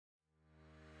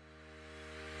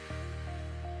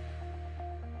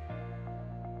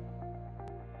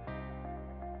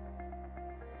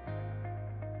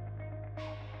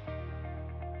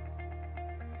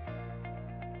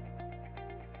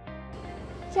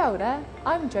Kia ora,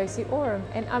 I'm Josie Orum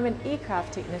and I'm an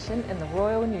aircraft technician in the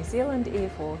Royal New Zealand Air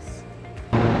Force.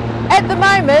 At the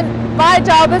moment, my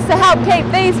job is to help keep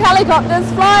these helicopters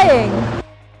flying.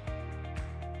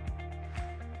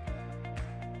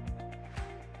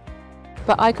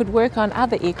 But I could work on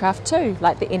other aircraft too,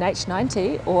 like the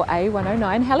NH90 or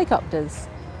A109 helicopters.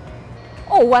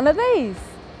 Or one of these.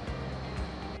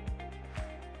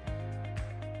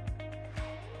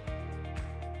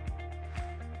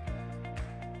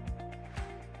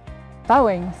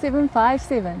 Boeing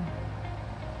 757.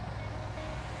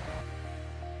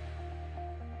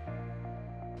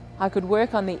 I could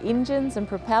work on the engines and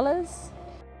propellers.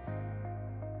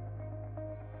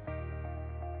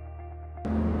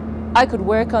 I could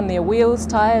work on their wheels,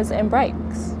 tyres and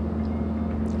brakes.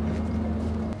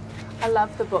 I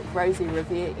love the book Rosie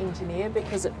Revere Engineer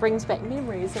because it brings back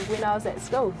memories of when I was at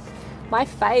school. My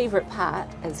favourite part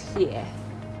is here.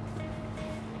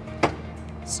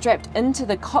 Strapped into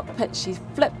the cockpit, she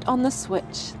flipped on the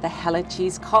switch. The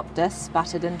Helicheese copter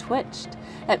sputtered and twitched.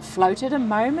 It floated a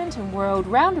moment and whirled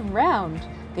round and round,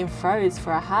 then froze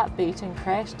for a heartbeat and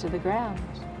crashed to the ground.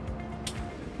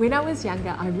 When I was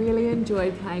younger, I really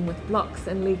enjoyed playing with blocks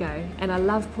and Lego, and I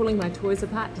loved pulling my toys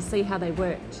apart to see how they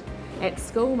worked. At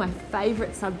school, my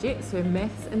favourite subjects were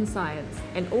maths and science,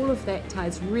 and all of that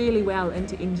ties really well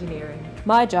into engineering.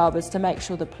 My job is to make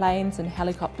sure the planes and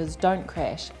helicopters don't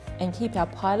crash and keep our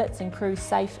pilots and crew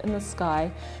safe in the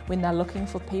sky when they're looking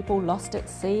for people lost at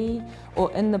sea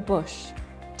or in the bush,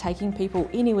 taking people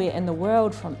anywhere in the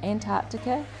world from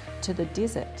Antarctica to the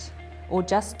desert, or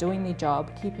just doing their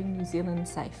job, keeping New Zealand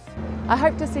safe. I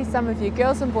hope to see some of you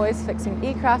girls and boys fixing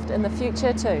aircraft in the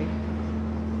future too.